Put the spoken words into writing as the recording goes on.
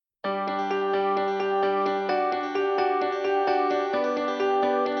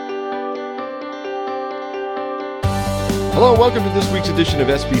Hello and welcome to this week's edition of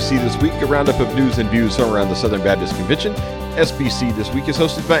SBC This Week, a roundup of news and views from around the Southern Baptist Convention. SBC This Week is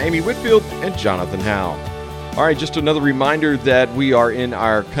hosted by Amy Whitfield and Jonathan Howe. All right, just another reminder that we are in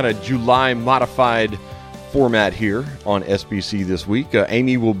our kind of July modified format here on SBC This Week.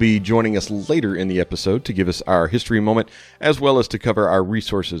 Amy will be joining us later in the episode to give us our history moment, as well as to cover our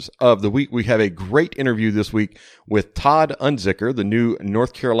resources of the week. We have a great interview this week with Todd Unzicker, the new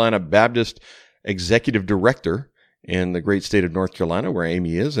North Carolina Baptist Executive Director in the great state of North Carolina, where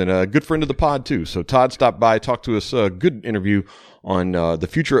Amy is, and a good friend of the pod, too. So Todd stopped by, talked to us, a good interview on the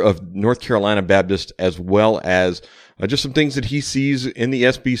future of North Carolina Baptist, as well as just some things that he sees in the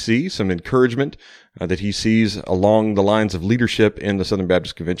SBC, some encouragement that he sees along the lines of leadership in the Southern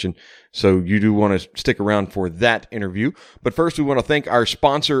Baptist Convention. So you do want to stick around for that interview. But first, we want to thank our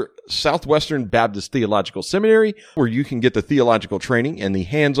sponsor, Southwestern Baptist Theological Seminary, where you can get the theological training and the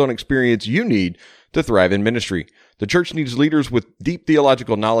hands-on experience you need to thrive in ministry. The church needs leaders with deep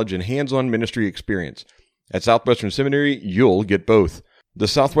theological knowledge and hands-on ministry experience. At Southwestern Seminary, you'll get both. The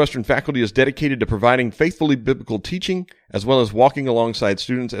Southwestern faculty is dedicated to providing faithfully biblical teaching, as well as walking alongside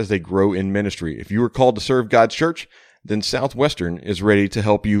students as they grow in ministry. If you are called to serve God's church, then Southwestern is ready to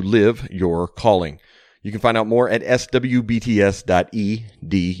help you live your calling. You can find out more at swbts.edu.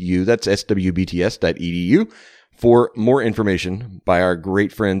 That's swbts.edu for more information by our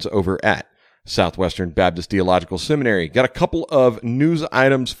great friends over at Southwestern Baptist Theological Seminary. Got a couple of news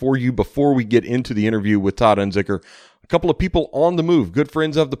items for you before we get into the interview with Todd Unzicker. A couple of people on the move. Good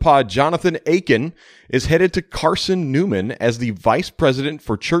friends of the pod. Jonathan Akin is headed to Carson Newman as the Vice President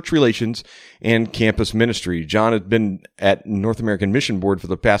for Church Relations and Campus Ministry. John has been at North American Mission Board for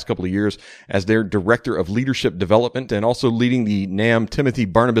the past couple of years as their Director of Leadership Development and also leading the NAM Timothy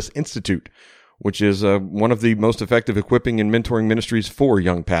Barnabas Institute, which is one of the most effective equipping and mentoring ministries for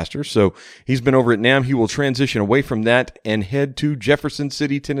young pastors. So he's been over at NAM. He will transition away from that and head to Jefferson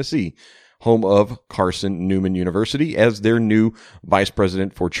City, Tennessee, home of Carson Newman University, as their new vice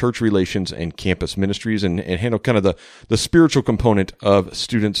president for church relations and campus ministries, and handle kind of the spiritual component of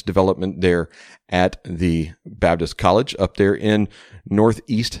students' development there at the Baptist College up there in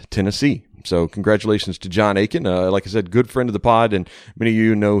Northeast Tennessee. So congratulations to John Akin. Like I said, good friend of the pod, and many of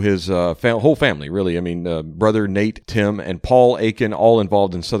you know his whole family, really. I mean, brother Nate, Tim, and Paul Akin, all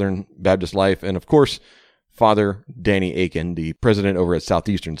involved in Southern Baptist life. And, of course, Father Danny Akin, the president over at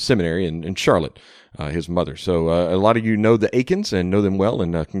Southeastern Seminary in Charlotte, his mother. So a lot of you know the Akins and know them well,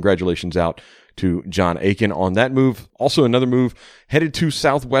 and congratulations out to John Akin on that move. Also another move, headed to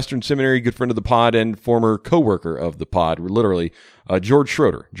Southwestern Seminary, good friend of the pod and former co-worker of the pod, literally, George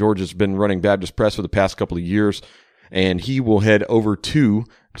Schroeder. George has been running Baptist Press for the past couple of years, and he will head over to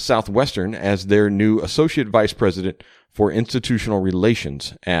Southwestern as their new Associate Vice President for Institutional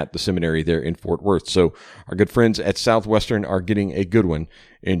Relations at the seminary there in Fort Worth. So our good friends at Southwestern are getting a good one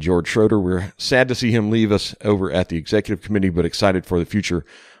in George Schroeder. We're sad to see him leave us over at the executive committee, but excited for the future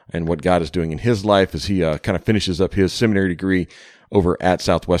and what God is doing in his life as he kind of finishes up his seminary degree over at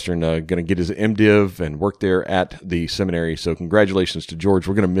Southwestern, going to get his MDiv and work there at the seminary. So congratulations to George.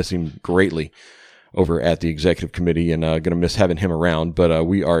 We're going to miss him greatly over at the executive committee, and going to miss having him around, but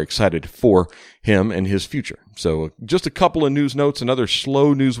we are excited for him and his future. So just a couple of news notes, another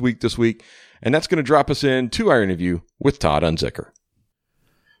slow news week this week, and that's going to drop us into our interview with Todd Unzicker.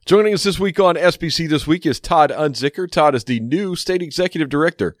 Joining us this week on SBC This Week is Todd Unzicker. Todd is the new State Executive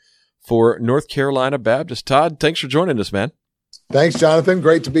Director for North Carolina Baptist. Todd, thanks for joining us, man. Thanks, Jonathan.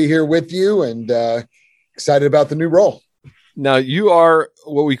 Great to be here with you, and excited about the new role. Now, you are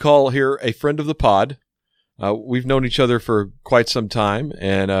what we call here a friend of the pod. We've known each other for quite some time,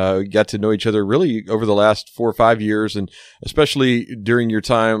 and got to know each other really over the last 4 or 5 years, and especially during your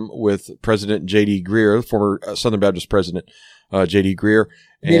time with President J.D. Greear, former Southern Baptist President J.D. Greear.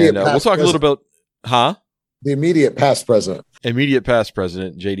 And we'll talk a little about, the immediate past president. Immediate past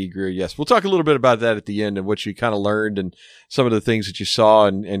president, J.D. Greear, yes. We'll talk a little bit about that at the end and what you kind of learned and some of the things that you saw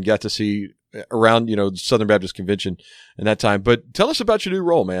and got to see around, the Southern Baptist Convention in that time. But tell us about your new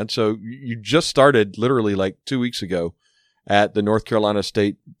role, man. So you just started literally like 2 weeks ago at the North Carolina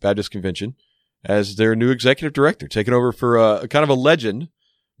State Baptist Convention as their new executive director, taking over for a kind of a legend,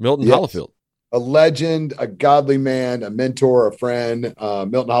 Milton Hollifield. A legend, a godly man, a mentor, a friend.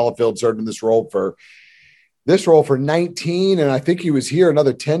 Milton Hollifield served in this role for 19, and I think he was here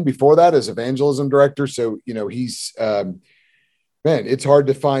another 10 before that as evangelism director. So, he's it's hard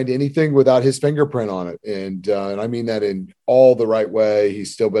to find anything without his fingerprint on it. And I mean that in all the right way.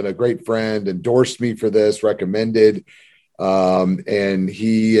 He's still been a great friend, endorsed me for this, recommended. And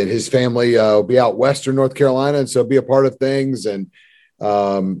he and his family will be out Western North Carolina, and so be a part of things. And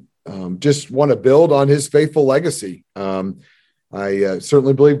just want to build on his faithful legacy. I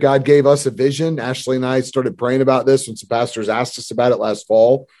certainly believe God gave us a vision. Ashley and I started praying about this when some pastors asked us about it last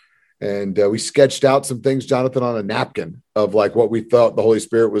fall. And we sketched out some things, Jonathan, on a napkin of like what we thought the Holy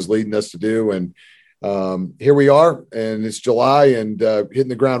Spirit was leading us to do. And here we are, and it's July, and hitting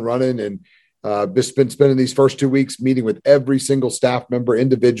the ground running. And just been spending these first 2 weeks meeting with every single staff member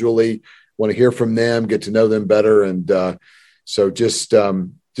individually. Want to hear from them, get to know them better, and so just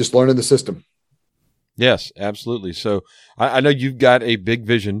learning the system. Yes, absolutely. So I know you've got a big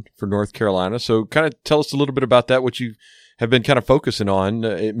vision for North Carolina. So kind of tell us a little bit about that, what you have been kind of focusing on,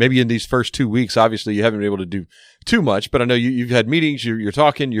 maybe in these first 2 weeks. Obviously, you haven't been able to do too much, but I know you've had meetings, you're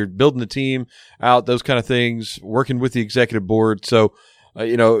talking, you're building the team out, those kind of things, working with the executive board. So,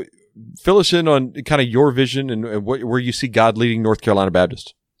 fill us in on kind of your vision and where you see God leading North Carolina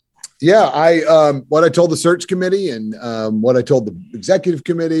Baptist. Yeah, what I told the search committee and what I told the executive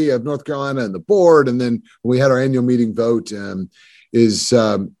committee of North Carolina and the board, and then when we had our annual meeting vote, is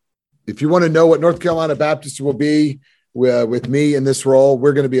if you want to know what North Carolina Baptist will be with me in this role,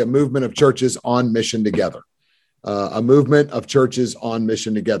 we're going to be a movement of churches on mission together. A movement of churches on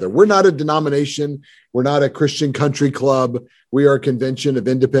mission together. We're not a denomination. We're not a Christian country club. We are a convention of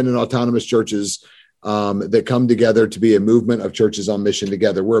independent autonomous churches that come together to be a movement of churches on mission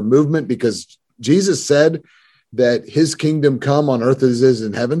together. We're a movement because Jesus said that his kingdom come on earth as it is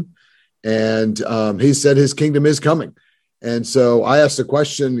in heaven. And he said his kingdom is coming. And so I asked the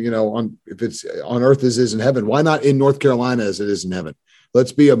question, if it's on earth as it is in heaven, why not in North Carolina as it is in heaven?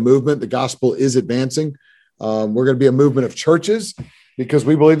 Let's be a movement. The gospel is advancing. We're going to be a movement of churches because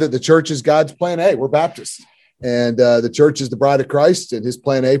we believe that the church is God's plan A. We're Baptists, and the church is the bride of Christ and his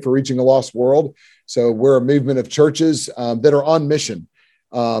plan A for reaching a lost world. So we're a movement of churches that are on mission.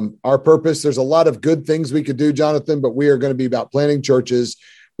 Our purpose, there's a lot of good things we could do, Jonathan, but we are going to be about planting churches.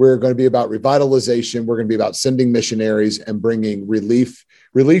 We're going to be about revitalization. We're going to be about sending missionaries and bringing relief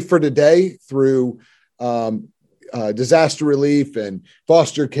for today through disaster relief and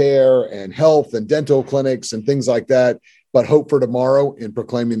foster care and health and dental clinics and things like that, but hope for tomorrow in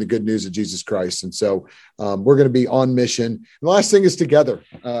proclaiming the good news of Jesus Christ. And so we're going to be on mission. And the last thing is together.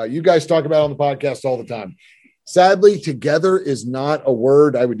 You guys talk about it on the podcast all the time. Sadly, together is not a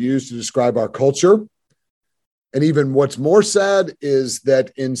word I would use to describe our culture. And even what's more sad is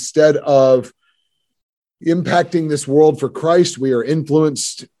that instead of impacting this world for Christ, we are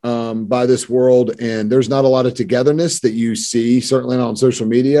influenced by this world, and there's not a lot of togetherness that you see, certainly not on social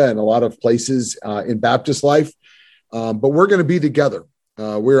media and a lot of places in Baptist life. But we're going to be together.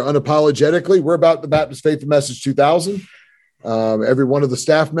 We're unapologetically, we're about the Baptist Faith and Message 2000. Every one of the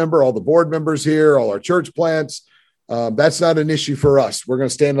staff member, all the board members here, all our church plants, that's not an issue for us. We're going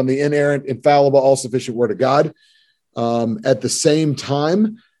to stand on the inerrant, infallible, all-sufficient word of God. At the same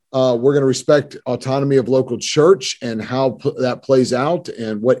time, we're going to respect autonomy of local church and how that plays out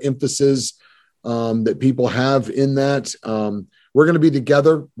and what emphasis that people have in that. We're going to be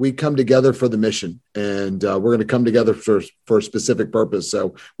together. We come together for the mission, and we're going to come together for a specific purpose.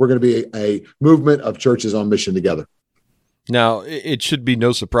 So we're going to be a movement of churches on mission together. Now, it should be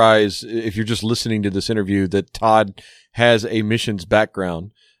no surprise if you're just listening to this interview that Todd has a missions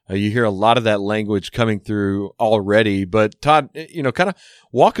background. You hear a lot of that language coming through already, but Todd, kind of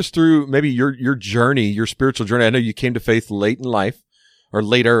walk us through maybe your journey, your spiritual journey. I know you came to faith late in life, or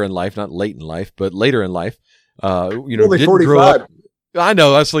later in life, not late in life, but later in life. Only didn't 45. grow up. I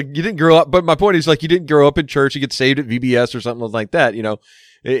know. That's like, you didn't grow up, but my point is like, you didn't grow up in church. You get saved at VBS or something like that.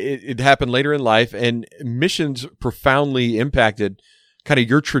 It happened later in life, and missions profoundly impacted kind of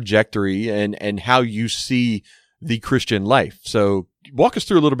your trajectory and how you see the Christian life. So walk us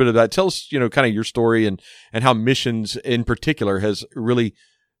through a little bit of that. Tell us, kind of your story and how missions in particular has really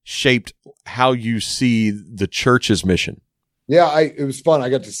shaped how you see the church's mission. Yeah, it was fun. I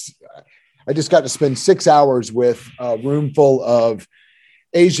just got to spend 6 hours with a room full of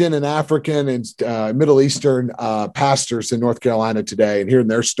Asian and African and Middle Eastern pastors in North Carolina today, and hearing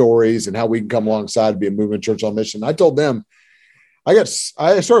their stories and how we can come alongside and be a movement church on mission. I told them, I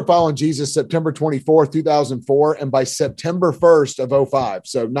started following Jesus September 24th, 2004. And by September 1st of 2005,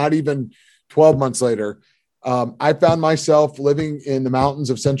 so not even 12 months later, I found myself living in the mountains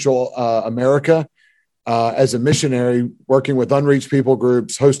of Central America as a missionary, working with unreached people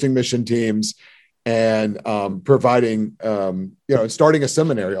groups, hosting mission teams, and providing, starting a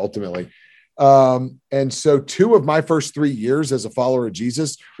seminary ultimately. And so 2 of my first 3 years as a follower of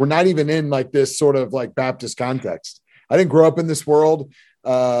Jesus were not even in like this sort of like Baptist context. I didn't grow up in this world.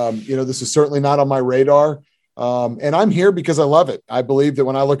 This is certainly not on my radar. And I'm here because I love it. I believe that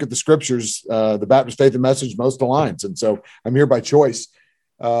when I look at the scriptures, the Baptist Faith and Message most aligns. And so I'm here by choice.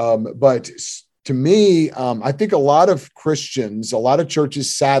 But to me, I think a lot of Christians, a lot of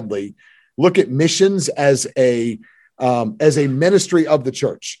churches, sadly, look at missions as a ministry of the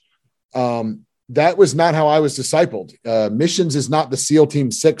church. That was not how I was discipled. Missions is not the SEAL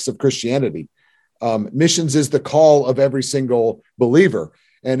Team 6 of Christianity. Missions is the call of every single believer.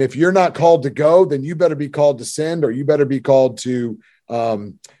 And if you're not called to go, then you better be called to send, or you better be called to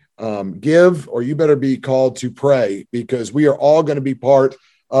give, or you better be called to pray, because we are all going to be part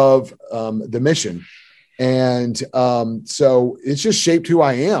of the mission. And so it's just shaped who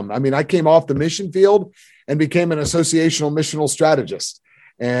I am. I mean, I came off the mission field and became an associational missional strategist.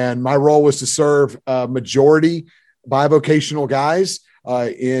 And my role was to serve majority bivocational guys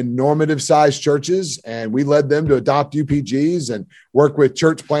in normative sized churches. And we led them to adopt UPGs and work with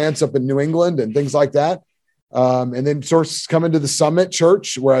church plants up in New England and things like that. And then sort of come into the Summit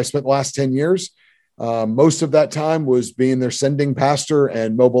Church, where I spent the last 10 years. Most of that time was being their sending pastor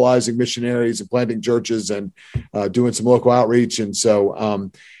and mobilizing missionaries and planting churches and doing some local outreach. And so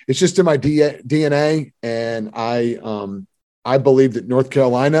it's just in my DNA. And I believe that North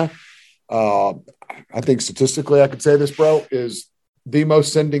Carolina, I think statistically I could say this, bro, is the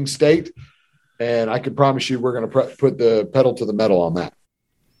most sending state. And I can promise you we're going to put the pedal to the metal on that.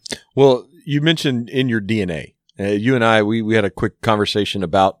 Well, you mentioned in your DNA. You and I, we had a quick conversation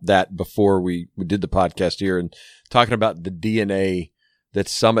about that before we did the podcast here, and talking about the DNA that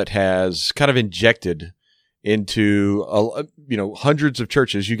Summit has kind of injected into, hundreds of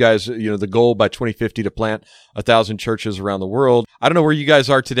churches. You guys, the goal by 2050 to plant 1,000 churches around the world. I don't know where you guys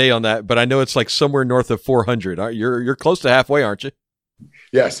are today on that, but I know it's like somewhere north of 400. You're close to halfway, aren't you?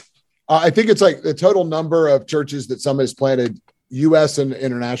 Yes. I think it's like the total number of churches that Summit has planted, U.S. and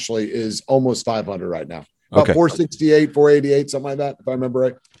internationally, is almost 500 right now. About 468, 488, something like that, if I remember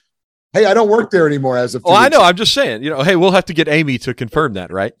right. Hey, I don't work there anymore as of 2 weeks. I know. I'm just saying, hey, we'll have to get Amy to confirm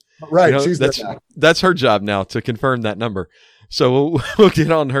that, right? Right. That's her job now, to confirm that number. So we'll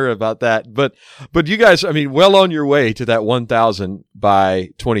get on her about that. But you guys, I mean, well on your way to that 1,000 by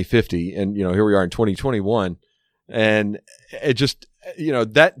 2050. And, here we are in 2021. And it just,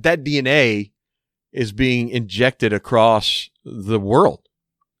 that DNA is being injected across the world.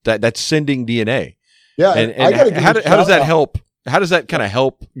 That's sending DNA. Yeah. And how does that help? How does that kind of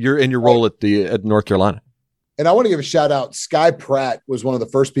help in your role at North Carolina? And I want to give a shout out. Sky Pratt was one of the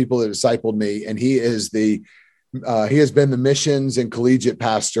first people that discipled me. And he has been the missions and collegiate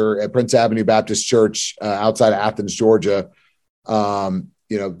pastor at Prince Avenue Baptist Church outside of Athens, Georgia.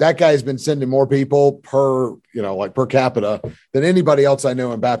 That guy has been sending more people per capita than anybody else I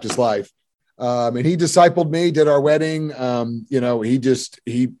know in Baptist life. And he discipled me, did our wedding.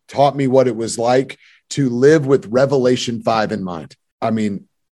 He taught me what it was like to live with Revelation 5 in mind. I mean,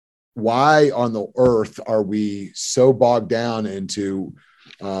 why on the earth are we so bogged down into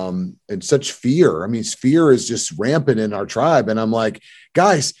in such fear? I mean, fear is just rampant in our tribe. And I'm like,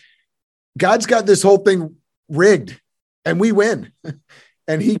 guys, God's got this whole thing rigged and we win.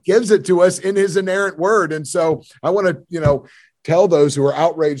 And he gives it to us in his inerrant word. And so I want to, tell those who are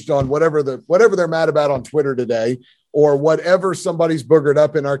outraged on whatever they're mad about on Twitter today, or whatever somebody's boogered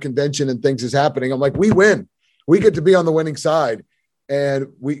up in our convention and thinks is happening. I'm like, we win. We get to be on the winning side. And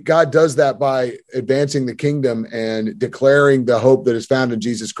God does that by advancing the kingdom and declaring the hope that is found in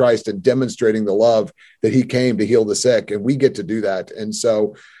Jesus Christ and demonstrating the love that he came to heal the sick. And we get to do that. And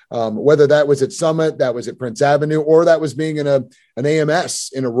so whether that was at Summit, that was at Prince Avenue, or that was being in an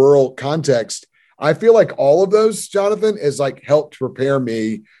AMS in a rural context, I feel like all of those, Jonathan, has like helped prepare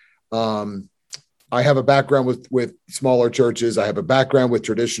me. I have a background with smaller churches. I have a background with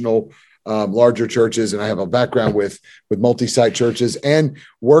traditional larger churches, and I have a background with multi-site churches, and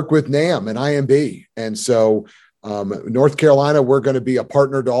work with NAM and IMB. And so North Carolina, we're going to be a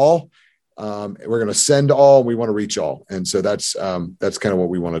partner to all. We're going to send all. We want to reach all. And so that's kind of what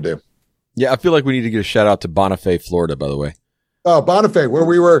we want to do. Yeah, I feel like we need to give a shout out to Bonifay, Florida, by the way. Oh, Bonifay, where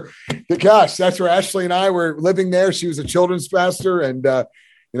we were. Gosh, that's where Ashley and I were living there. She was a children's pastor, and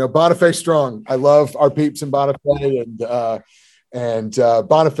Bonifay strong. I love our peeps in Bonifay, and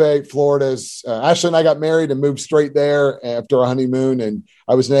Bonifay, Florida's. Ashley and I got married and moved straight there after our honeymoon, and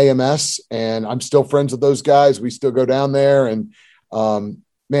I was in AMS, and I'm still friends with those guys. We still go down there, and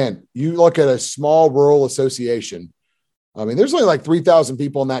man, you look at a small rural association. I mean, there's only like 3,000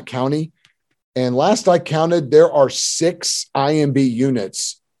 people in that county. And last I counted, there are 6 IMB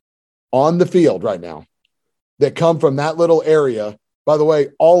units on the field right now that come from that little area. By the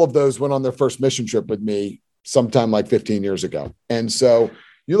way, all of those went on their first mission trip with me sometime like 15 years ago. And so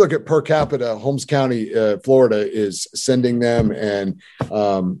you look at per capita, Holmes County, Florida is sending them. And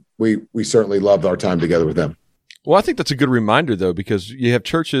we certainly loved our time together with them. Well, I think that's a good reminder, though, because you have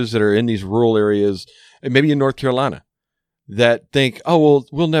churches that are in these rural areas, and maybe in North Carolina, that think, oh, well,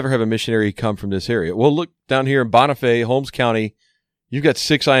 we'll never have a missionary come from this area. Well, look down here in Bonifay, Holmes County, you've got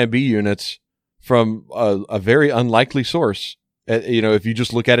 6 IMB units from a very unlikely source, if you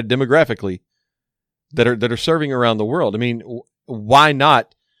just look at it demographically, that are serving around the world. I mean, why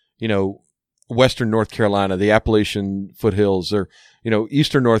not, Western North Carolina, the Appalachian foothills, or,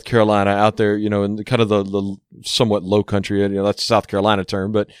 Eastern North Carolina out there, in kind of the somewhat low country, that's a South Carolina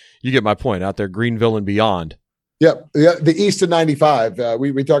term, but you get my point, out there, Greenville and beyond. Yep. Yeah. The east of 95.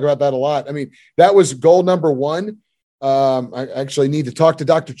 We talk about that a lot. I mean, that was goal number 1. I actually need to talk to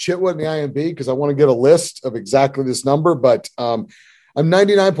Dr. Chitwood in the IMB because I want to get a list of exactly this number, but I'm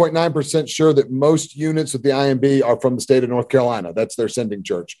 99.9% sure that most units of the IMB are from the state of North Carolina. That's their sending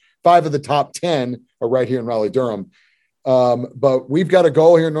church. 5 of the top 10 are right here in Raleigh-Durham. But we've got a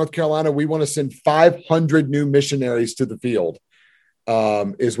goal here in North Carolina. We want to send 500 new missionaries to the field,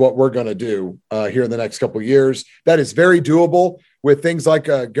 is what we're going to do here in the next couple of years. That is very doable with things like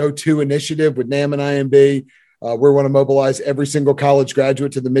a Go-To initiative with NAM and IMB. We want to mobilize every single college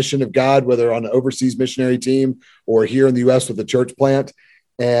graduate to the mission of God, whether on an overseas missionary team or here in the U.S. with the church plant.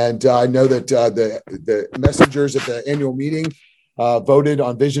 And I know that the messengers at the annual meeting voted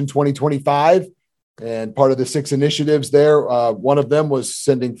on Vision 2025, and part of the 6 initiatives there, one of them was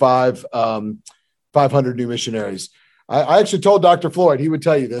sending 500 new missionaries. I actually told Dr. Floyd, he would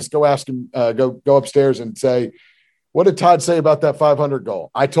tell you this. Go ask him, go upstairs and say, what did Todd say about that 500 goal?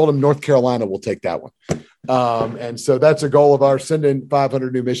 I told him North Carolina will take that one. And so that's a goal of ours, sending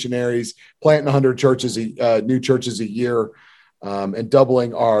 500 new missionaries, planting 100 churches, new churches a year, and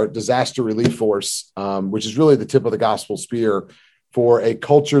doubling our disaster relief force, which is really the tip of the gospel spear for a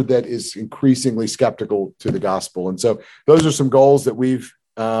culture that is increasingly skeptical to the gospel. And so those are some goals that we've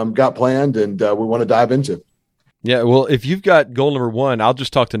got planned and we want to dive into. Yeah. Well, if you've got goal number 1, I'll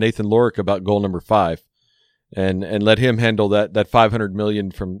just talk to Nathan Lorick about goal number 5 and let him handle that 500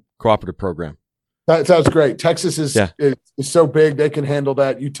 million from cooperative program. That sounds great. Texas is so big. They can handle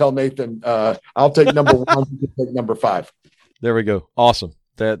that. You tell Nathan, I'll take number 1. You can take number 5. There we go. Awesome.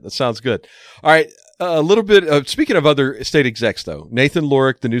 That sounds good. All right. A little bit speaking of other state execs, though, Nathan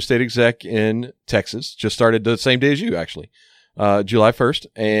Lorick, the new state exec in Texas, just started the same day as you, actually, July 1st.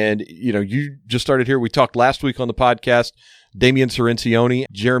 And, you just started here. We talked last week on the podcast, Damian Cirencioni,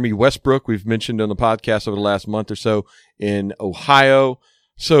 Jeremy Westbrook, we've mentioned on the podcast over the last month or so in Ohio.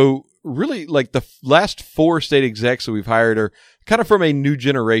 So really, like the last 4 state execs that we've hired are kind of from a new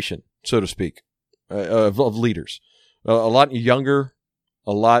generation, so to speak, of leaders. A lot younger,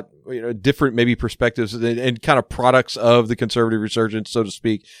 a lot different maybe perspectives and kind of products of the conservative resurgence, so to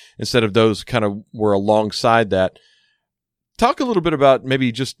speak, instead of those kind of were alongside that. Talk a little bit about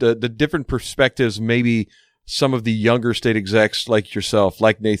maybe just the different perspectives, maybe some of the younger state execs like yourself,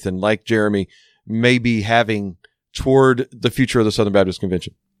 like Nathan, like Jeremy, may be having toward the future of the Southern Baptist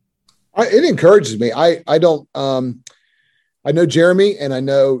Convention. It encourages me. I know Jeremy and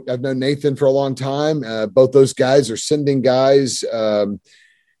I've known Nathan for a long time. Both those guys are sending guys.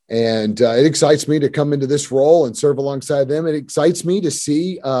 And it excites me to come into this role and serve alongside them. It excites me to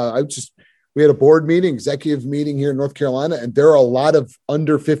see, we had a board meeting, executive meeting here in North Carolina, and there are a lot of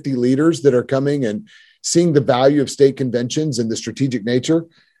under 50 leaders that are coming and seeing the value of state conventions and the strategic nature.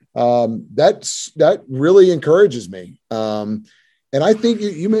 That really encourages me. And I think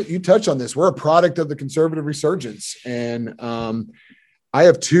you touch on this. We're a product of the conservative resurgence. And I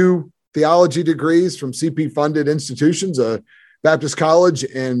have 2 theology degrees from CP funded institutions, a Baptist college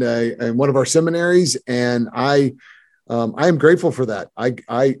and one of our seminaries. And I am grateful for that.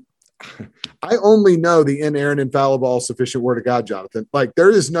 I only know the inerrant, infallible, all sufficient word of God, Jonathan. Like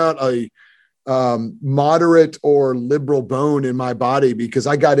there is not a moderate or liberal bone in my body because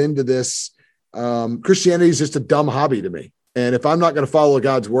I got into this. Christianity is just a dumb hobby to me. And if I'm not going to follow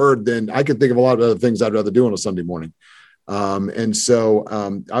God's word, then I can think of a lot of other things I'd rather do on a Sunday morning. And so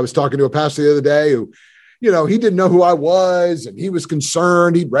I was talking to a pastor the other day who, he didn't know who I was and he was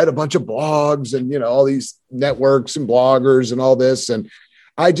concerned. He'd read a bunch of blogs and, all these networks and bloggers and all this. And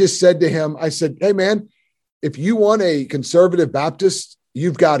I just said to him, I said, hey man, if you want a conservative Baptist,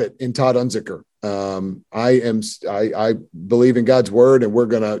 you've got it in Todd Unzicker. I believe in God's word and we're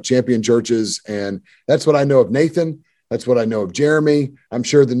going to champion churches. And that's what I know of Nathan. That's what I know of Jeremy. I'm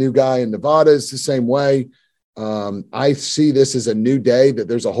sure the new guy in Nevada is the same way. I see this as a new day, that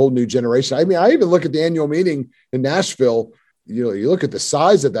there's a whole new generation. I mean, I even look at the annual meeting in Nashville. You look at the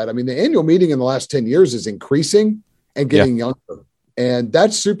size of that. I mean, the annual meeting in the last 10 years is increasing and getting younger. And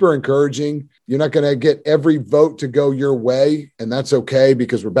that's super encouraging. You're not going to get every vote to go your way. And that's okay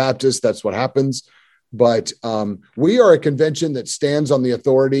because we're Baptists. That's what happens. But we are a convention that stands on the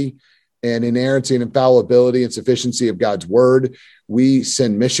authority and inerrancy and infallibility and sufficiency of God's word. We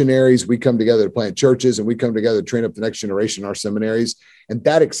send missionaries. We come together to plant churches, and we come together to train up the next generation in our seminaries. And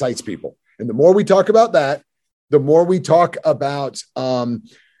that excites people. And the more we talk about that, the more we talk about,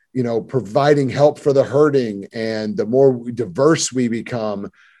 providing help for the hurting, and the more diverse we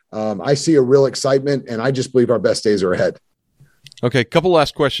become, I see a real excitement, and I just believe our best days are ahead. Okay, couple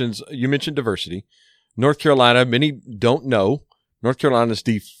last questions. You mentioned diversity. North Carolina, many don't know, North Carolina is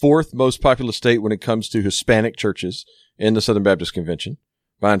the fourth most populous state when it comes to Hispanic churches in the Southern Baptist Convention,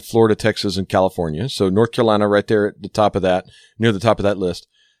 behind Florida, Texas, and California. So North Carolina right there at the top of that, near the top of that list.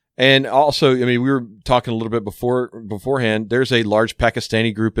 And also, I mean, we were talking a little bit beforehand, there's a large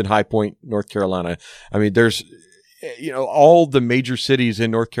Pakistani group in High Point, North Carolina. I mean, there's, all the major cities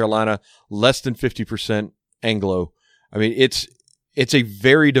in North Carolina, less than 50% Anglo. I mean, it's a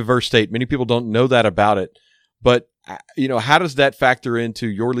very diverse state. Many people don't know that about it, but how does that factor into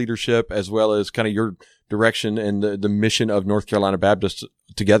your leadership as well as kind of your direction and the mission of North Carolina Baptist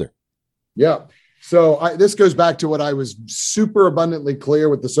together? Yeah. So this goes back to what I was super abundantly clear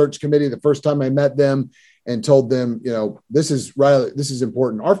with the search committee the first time I met them and told them, this is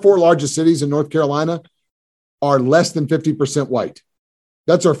important. Our four largest cities in North Carolina are less than 50% white.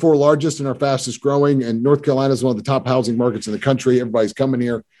 That's our four largest and our fastest growing. And North Carolina is one of the top housing markets in the country. Everybody's coming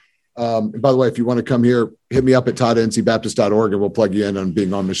here. And by the way, if you want to come here, hit me up at todd@ncbaptist.org and we'll plug you in on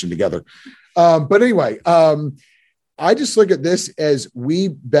being on mission together. But anyway, I just look at this as we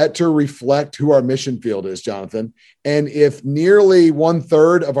better reflect who our mission field is, Jonathan. And if nearly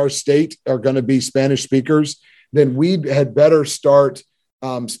 1/3 of our state are going to be Spanish speakers, then we had better start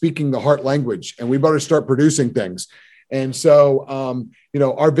speaking the heart language, and we better start producing things. And so,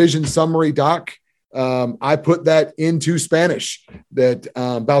 our vision summary doc, I put that into Spanish, that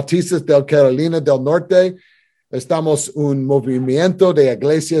Bautistas del Carolina del Norte, estamos un movimiento de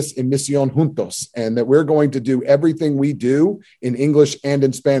iglesias en misión juntos, and that we're going to do everything we do in English and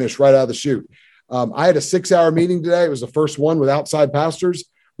in Spanish right out of the chute. I had a 6-hour meeting today. It was the first one with outside pastors,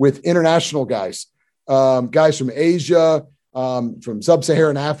 with international guys from Asia, from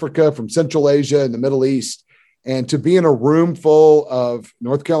Sub-Saharan Africa, from Central Asia and the Middle East. And to be in a room full of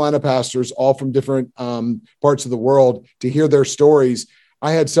North Carolina pastors, all from different parts of the world, to hear their stories.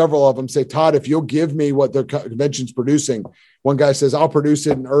 I had several of them say, Todd, if you'll give me what their convention's producing. One guy says, I'll produce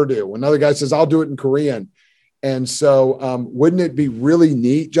it in Urdu. Another guy says, I'll do it in Korean. And so wouldn't it be really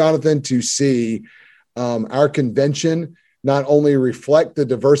neat, Jonathan, to see our convention not only reflect the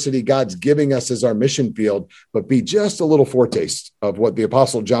diversity God's giving us as our mission field, but be just a little foretaste of what the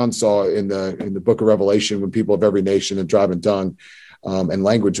Apostle John saw in the book of Revelation, when people of every nation and tribe and tongue and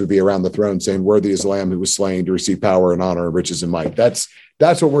language would be around the throne saying, worthy is the Lamb who was slain to receive power and honor and riches and might. That's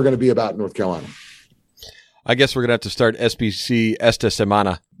what we're going to be about in North Carolina. I guess we're going to have to start SBC esta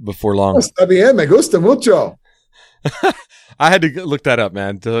semana before long. Está bien, me gusta mucho. I had to look that up,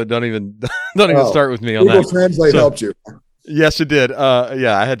 man. Don't even start with me on Google that. Translate helped you. Yes, it did.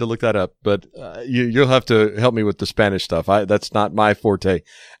 Yeah, I had to look that up, but you'll have to help me with the Spanish stuff. That's not my forte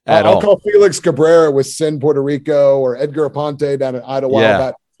at all. I'll call Felix Cabrera with Sin Puerto Rico, or Edgar Aponte down at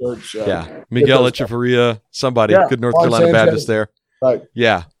Idlewild Baptist Church. Miguel Echeverria, somebody, good North Carolina Baptist there. Right.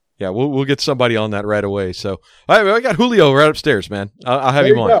 Yeah. We'll get somebody on that right away. So I got Julio right upstairs, man. I'll have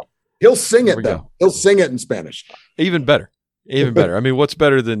him on. Go. He'll sing it though. He'll sing it in Spanish. Even better. Even better. I mean, what's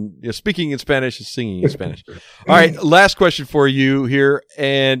better than speaking in Spanish is singing in Spanish. All right, last question for you here.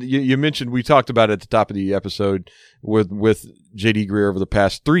 And you mentioned, we talked about it at the top of the episode with J.D. Greear over the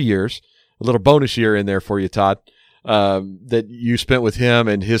past 3 years. A little bonus year in there for you, Todd, that you spent with him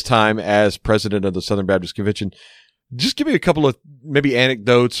and his time as president of the Southern Baptist Convention. Just give me a couple of maybe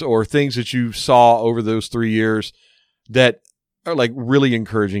anecdotes or things that you saw over those 3 years that are like really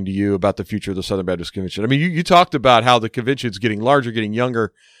encouraging to you about the future of the Southern Baptist Convention. I mean, you talked about how the convention's getting larger, getting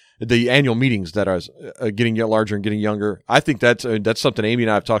younger, the annual meetings that are getting larger and getting younger. I think that's something Amy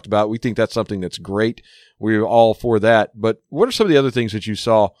and I have talked about. We think that's something that's great. We're all for that. But what are some of the other things that you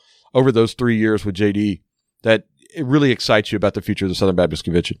saw over those 3 years with JD that it really excites you about the future of the Southern Baptist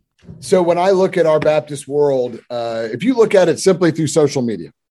Convention? So when I look at our Baptist world, if you look at it simply through social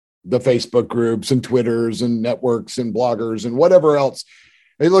media, the Facebook groups and Twitters and networks and bloggers and whatever else,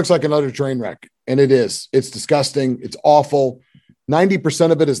 it looks like another train wreck. And it is. It's disgusting. It's awful.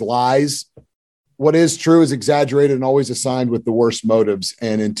 90% of it is lies. What is true is exaggerated and always assigned with the worst motives.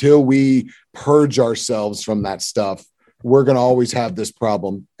 And until we purge ourselves from that stuff, we're going to always have this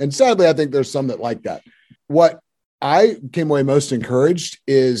problem. And sadly, I think there's some that like that. What I came away most encouraged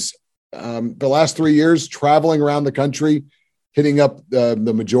is the last 3 years traveling around the country, hitting up the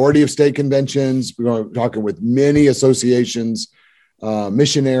majority of state conventions. We're talking with many associations,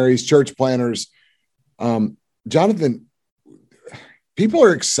 missionaries, church planners. Jonathan, people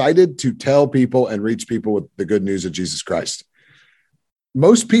are excited to tell people and reach people with the good news of Jesus Christ.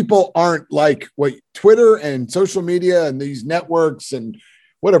 Most people aren't like what Twitter and social media and these networks and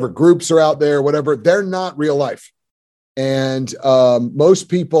whatever groups are out there, whatever, they're not real life. And most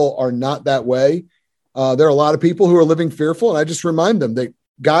people are not that way. There are a lot of people who are living fearful. And I just remind them that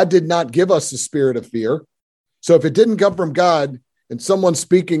God did not give us the spirit of fear. So if it didn't come from God and someone's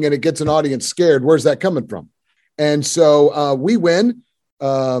speaking and it gets an audience scared, where's that coming from? And so we win.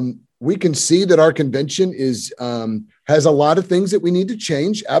 We can see that our convention has a lot of things that we need to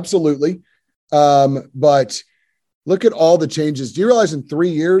change. Absolutely. But look at all the changes. Do you realize in 3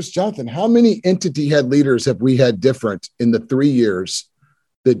 years, Jonathan, how many entity head leaders have we had different in the 3 years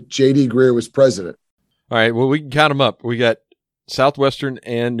that J.D. Greear was president? All right. Well, we can count them up. We got Southwestern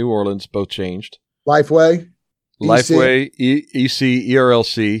and New Orleans both changed. Lifeway, EC,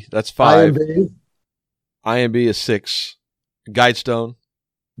 ERLC. That's 5. IMB, IMB is 6. Guidestone.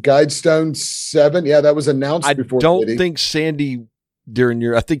 7. Yeah, that was announced before. I don't think Sandy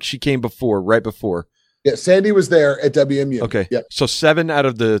I think she came right before. Yeah, Sandy was there at WMU. Okay. Yeah. So 7 out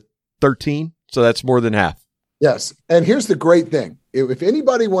of the 13. So that's more than half. Yes. And here's the great thing. If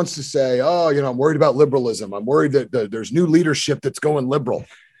anybody wants to say, I'm worried about liberalism, I'm worried that there's new leadership that's going liberal,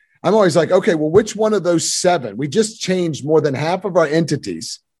 I'm always like, okay, well, which one of those 7? We just changed more than half of our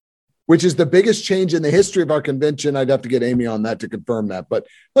entities, which is the biggest change in the history of our convention. I'd have to get Amy on that to confirm that. But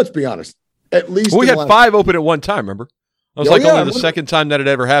let's be honest. At least we had 5 open at one time, remember? It was only the second time that it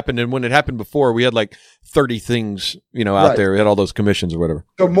ever happened. And when it happened before, we had like 30 things, out there. We had all those commissions or whatever.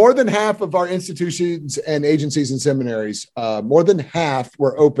 So more than half of our institutions and agencies and seminaries, more than half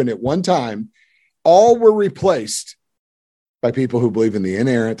were open at one time. All were replaced by people who believe in the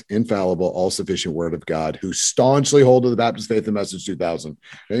inerrant, infallible, all-sufficient word of God, who staunchly hold to the Baptist Faith and Message 2000.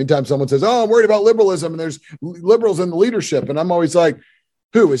 Anytime someone says, I'm worried about liberalism and there's liberals in the leadership. And I'm always like,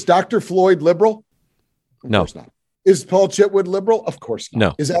 who? Is Dr. Floyd liberal? Of course not. Is Paul Chitwood liberal? Of course not.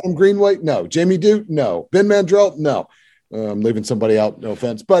 No. Is Adam Greenway? No. Jamie Duke? No. Ben Mandrell? No. I'm leaving somebody out. No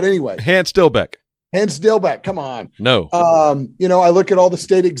offense. But anyway. Hans Dilbeck. Come on. No. I look at all the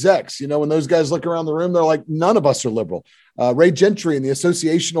state execs, when those guys look around the room, they're like, none of us are liberal. Ray Gentry and the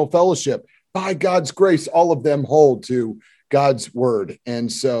Associational Fellowship, by God's grace, all of them hold to God's word.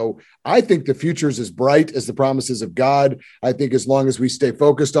 And so I think the future is as bright as the promises of God. I think as long as we stay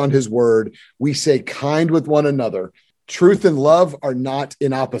focused on his word, we stay kind with one another. Truth and love are not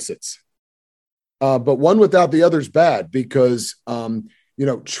in opposites. But one without the other is bad because,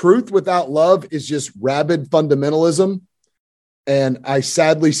 truth without love is just rabid fundamentalism. And I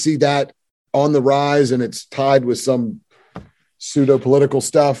sadly see that on the rise, and it's tied with some pseudo-political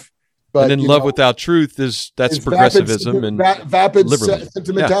stuff. But, and then love without truth that's progressivism and vapid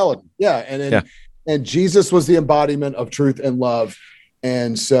sentimentality. Yeah. And Jesus was the embodiment of truth and love.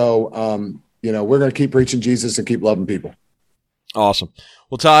 And so, we're going to keep preaching Jesus and keep loving people. Awesome.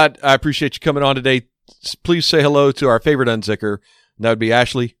 Well, Todd, I appreciate you coming on today. Please say hello to our favorite unzicker. And that would be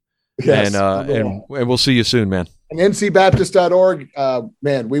Ashley. Yes, and we'll see you soon, man. And ncbaptist.org,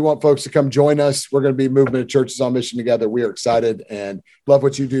 man, we want folks to come join us. We're going to be moving to churches on mission together. We are excited and love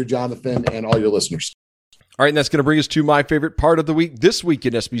what you do, Jonathan, and all your listeners. All right, and that's going to bring us to my favorite part of the week, this week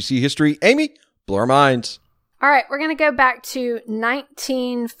in SBC history. Amy, blow our minds. All right, we're going to go back to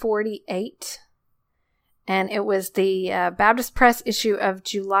 1948, and it was the Baptist Press issue of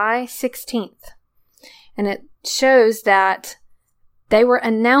July 16th, and it shows that they were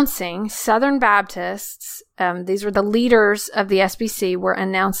announcing, Southern Baptists, these were the leaders of the SBC, were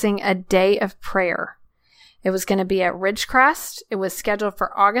announcing a day of prayer. It was going to be at Ridgecrest. It was scheduled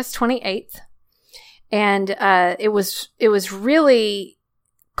for August 28th. And it was really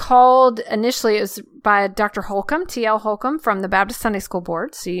called, initially it was by Dr. Holcomb, T.L. Holcomb from the Baptist Sunday School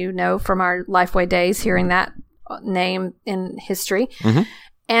Board. So from our Lifeway days, hearing that name in history. Mm-hmm.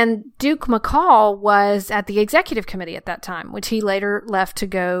 And Duke McCall was at the executive committee at that time, which he later left to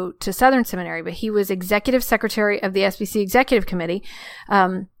go to Southern Seminary, but he was executive secretary of the SBC executive committee.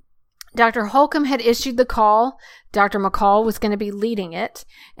 Dr. Holcomb had issued the call. Dr. McCall was going to be leading it.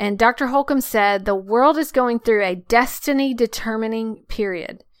 And Dr. Holcomb said, the world is going through a destiny-determining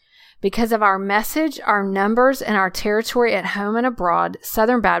period. Because of our message, our numbers, and our territory at home and abroad,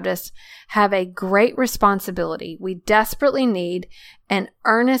 Southern Baptists have a great responsibility. We desperately need and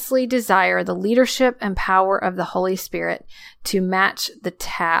earnestly desire the leadership and power of the Holy Spirit to match the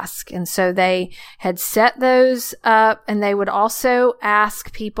task. And so they had set those up, and they would also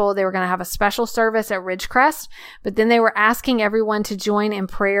ask people, they were going to have a special service at Ridgecrest, but then they were asking everyone to join in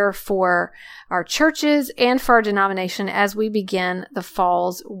prayer for our churches and for our denomination as we begin the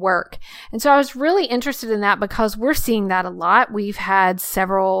fall's work. And so I was really interested in that because we're seeing that a lot. We've had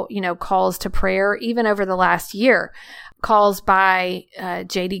several, calls to prayer even over the last year. Calls by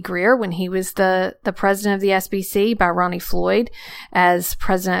J.D. Greer when he was the president of the SBC, by Ronnie Floyd as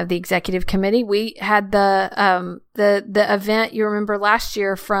president of the executive committee. We had the event, you remember last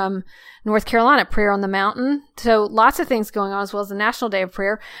year, from North Carolina, Prayer on the Mountain. So lots of things going on, as well as the National Day of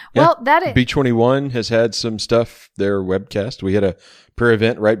Prayer. Yeah. Well, B21 has had some stuff, their webcast. We had a prayer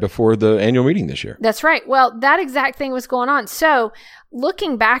event right before the annual meeting this year. That's right. Well, that exact thing was going on. So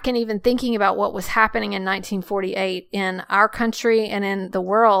looking back and even thinking about what was happening in 1948 in our country and in the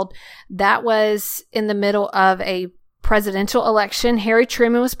world, that was in the middle of a presidential election. Harry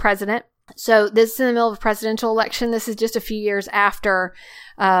Truman was president. So this is in the middle of a presidential election. This is just a few years after.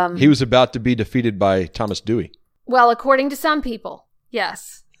 He was about to be defeated by Thomas Dewey. Well, according to some people,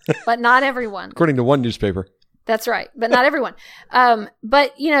 yes, but not everyone. According to one newspaper. That's right, but not everyone.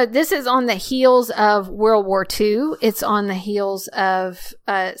 But, this is on the heels of World War II. It's on the heels of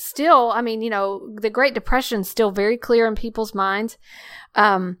the Great Depression is still very clear in people's minds.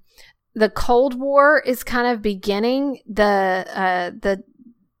 The Cold War is kind of beginning. The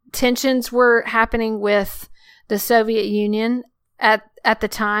tensions were happening with the Soviet Union at the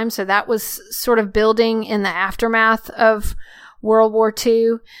time. So that was sort of building in the aftermath of World War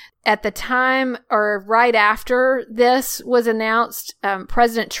II. At the time, or right after this was announced,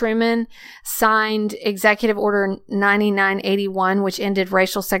 President Truman signed Executive Order 9981, which ended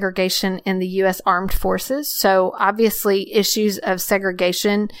racial segregation in the U.S. Armed Forces. So obviously issues of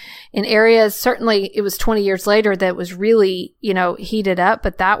segregation in areas, certainly it was 20 years later that was really, heated up,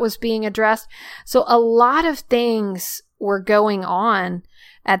 but that was being addressed. So a lot of things were going on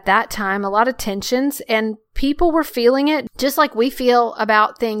at that time, a lot of tensions, and people were feeling it just like we feel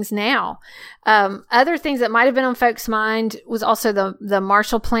about things now. Other things that might have been on folks' mind was also the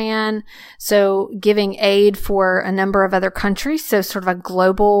Marshall Plan, so giving aid for a number of other countries, so sort of a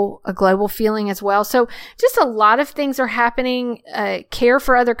global feeling as well. So just a lot of things are happening, care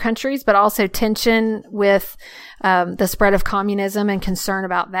for other countries, but also tension with the spread of communism and concern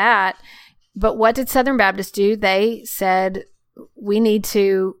about that. But what did Southern Baptists do? They said, we need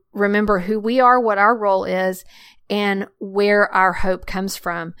to remember who we are, what our role is, and where our hope comes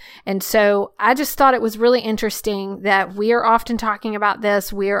from. And so I just thought it was really interesting that we are often talking about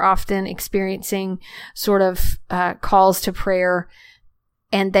this. We are often experiencing sort of calls to prayer,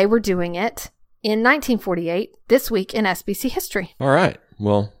 and they were doing it in 1948, this week in SBC history. All right.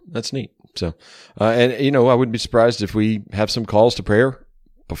 Well, that's neat. So, and I wouldn't be surprised if we have some calls to prayer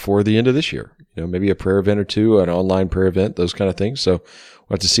before the end of this year. Maybe a prayer event or two, an online prayer event, those kind of things. So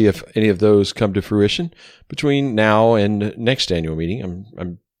we'll have to see if any of those come to fruition between now and next annual meeting.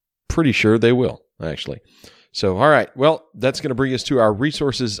 I'm pretty sure they will, actually. So, all right. Well, that's going to bring us to our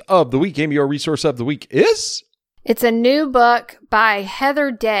resources of the week. Amy, your resource of the week is? It's a new book by Heather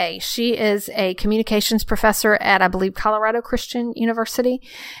Day. She is a communications professor at, I believe, Colorado Christian University.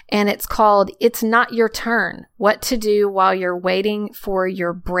 And it's called It's Not Your Turn, What to Do While You're Waiting for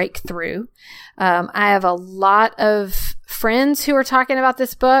Your Breakthrough. I have a lot of friends who are talking about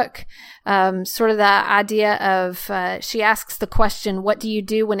this book. Sort of the idea of, she asks the question, what do you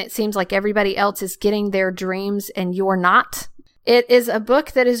do when it seems like everybody else is getting their dreams and you're not? It is a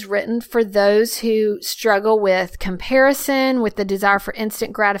book that is written for those who struggle with comparison, with the desire for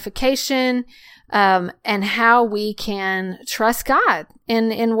instant gratification, and how we can trust God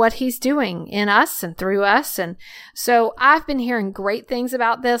in what He's doing in us and through us. And so I've been hearing great things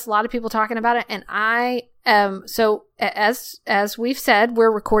about this, a lot of people talking about it. And so as we've said, we're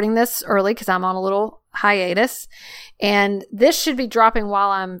recording this early because I'm on a little hiatus, and this should be dropping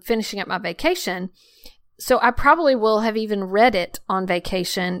while I'm finishing up my vacation. So I probably will have even read it on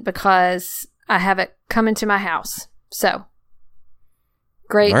vacation because I have it coming to my house. So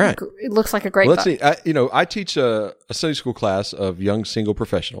great. All right. It looks like a great book. Let's see. I teach a Sunday school class of young single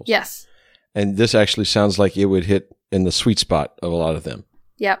professionals. Yes. And this actually sounds like it would hit in the sweet spot of a lot of them.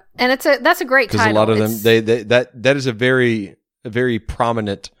 Yep. And that's a great title. Because a lot of them, that is a very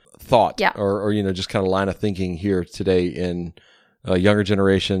prominent thought. Yeah. Or just kind of line of thinking here today in younger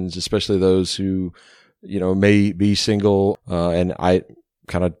generations, especially those who may be single, and I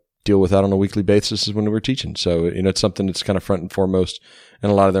kind of deal with that on a weekly basis is when we were teaching. So, it's something that's kind of front and foremost in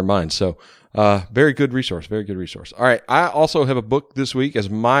a lot of their minds. So, very good resource. Very good resource. All right. I also have a book this week as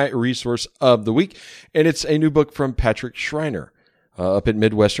my resource of the week, and it's a new book from Patrick Schreiner, up at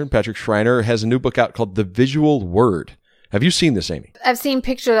Midwestern. Patrick Schreiner has a new book out called The Visual Word. Have you seen this, Amy? I've seen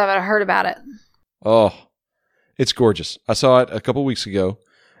pictures of it. I heard about it. Oh, it's gorgeous. I saw it a couple weeks ago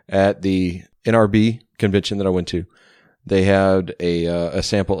at the NRB convention that I went to. They had a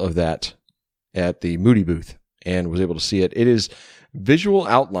sample of that at the Moody booth and was able to see it. It is visual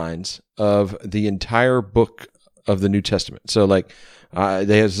outlines of the entire book of the New Testament. So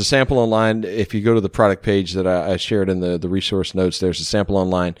there's a sample online. If you go to the product page that I shared in the resource notes, there's a sample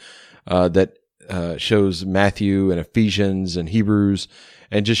online that shows Matthew and Ephesians and Hebrews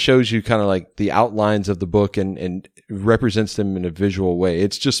and just shows you kind of like the outlines of the book and represents them in a visual way.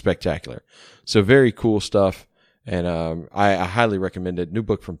 It's just spectacular. So very cool stuff. And I highly recommend it. New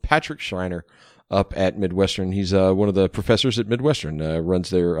book from Patrick Schreiner up at Midwestern. He's one of the professors at Midwestern,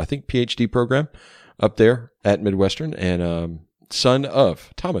 runs their, I think, PhD program up there at Midwestern, and son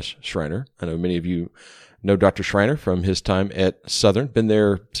of Thomas Schreiner. I know many of you know Dr. Schreiner from his time at Southern. Been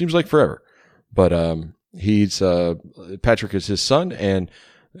there, seems like forever. But Patrick is his son, and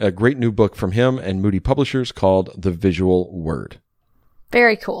a great new book from him and Moody Publishers called The Visual Word.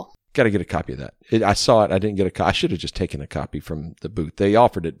 Very cool. Got to get a copy of that. I saw it. I didn't get a copy. I should have just taken a copy from the booth. They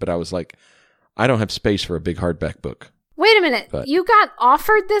offered it, but I was like, I don't have space for a big hardback book. Wait a minute. But, you got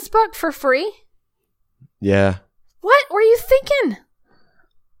offered this book for free? Yeah. What were you thinking?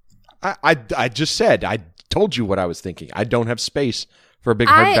 I just said, I told you what I was thinking. I don't have space for a big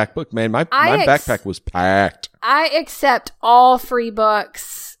hardback book, man. My backpack was packed. I accept all free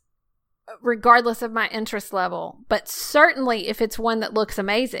books regardless of my interest level, but certainly if it's one that looks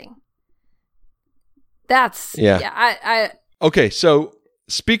amazing. Okay, so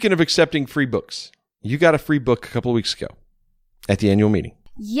speaking of accepting free books, you got a free book a couple of weeks ago at the annual meeting.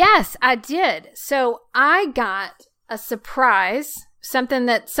 Yes, I did. So I got a surprise, something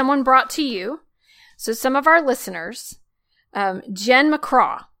that someone brought to you. So some of our listeners, Jen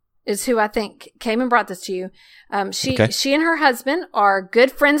McCraw is who I think came and brought this to you. She and her husband are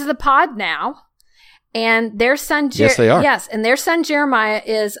good friends of the pod now. And their son, yes, they are. Yes, and their son Jeremiah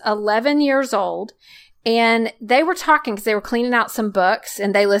is 11 years old. And they were talking because they were cleaning out some books,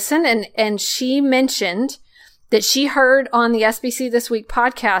 and they listened, and she mentioned that she heard on the SBC This Week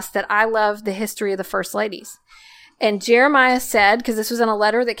podcast that I love the history of the First Ladies. And Jeremiah said, because this was in a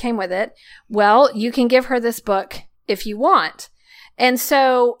letter that came with it, well, you can give her this book if you want. And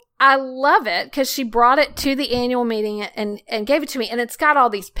so I love it because she brought it to the annual meeting and gave it to me. And it's got all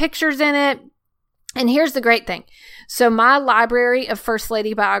these pictures in it. And here's the great thing. So my library of First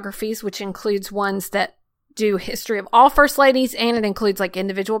Lady biographies, which includes ones that do history of all First Ladies, and it includes like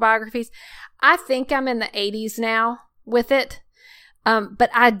individual biographies. I think I'm in the 80s now with it. But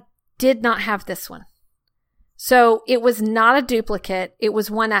I did not have this one. So it was not a duplicate. It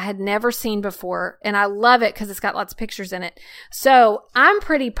was one I had never seen before. And I love it because it's got lots of pictures in it. So I'm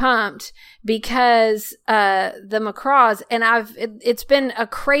pretty pumped because the McCraws, and it's been a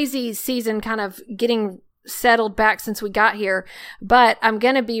crazy season kind of getting settled back since we got here. But I'm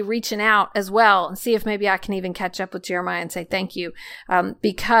going to be reaching out as well and see if maybe I can even catch up with Jeremiah and say thank you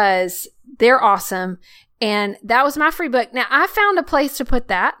because they're awesome. And that was my free book. Now, I found a place to put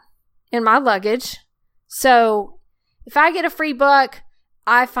that in my luggage. So if I get a free book,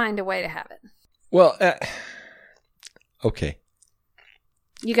 I find a way to have it. Well, okay.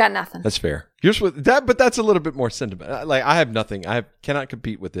 You got nothing. That's fair. Yours with that, but that's a little bit more sentiment. Like I have nothing. I cannot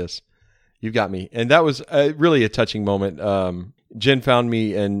compete with this. You've got me, and that was really a touching moment. Jen found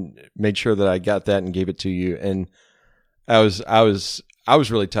me and made sure that I got that and gave it to you, and I was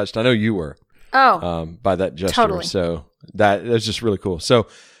really touched. I know you were. By that gesture. Totally. So that was just really cool. So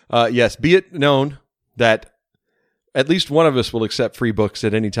yes, be it known that at least one of us will accept free books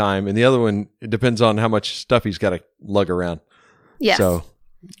at any time, and the other one, it depends on how much stuff he's got to lug around. Yes. So,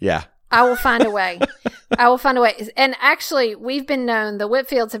 yeah. I will find a way. I will find a way. And actually, we've been known, the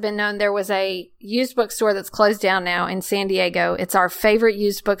Whitfields have been known, there was a used bookstore that's closed down now in San Diego. It's our favorite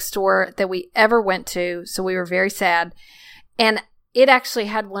used bookstore that we ever went to, so we were very sad. And it actually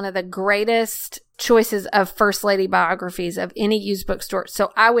had one of the greatest choices of First Lady biographies of any used bookstore.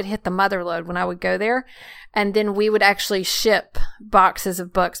 So I would hit the mother lode when I would go there. And then we would actually ship boxes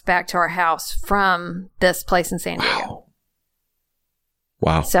of books back to our house from this place in San Diego.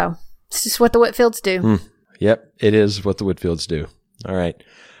 Wow. So it's just what the Whitfields do. Yep, it is what the Whitfields do. All right.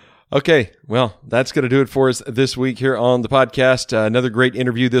 Okay, well, that's going to do it for us this week here on the podcast. Another great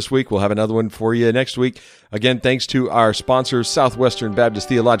interview this week. We'll have another one for you next week. Again, thanks to our sponsors, Southwestern Baptist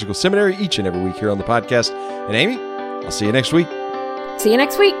Theological Seminary, each and every week here on the podcast. And Amy, I'll see you next week. See you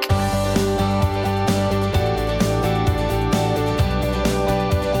next week.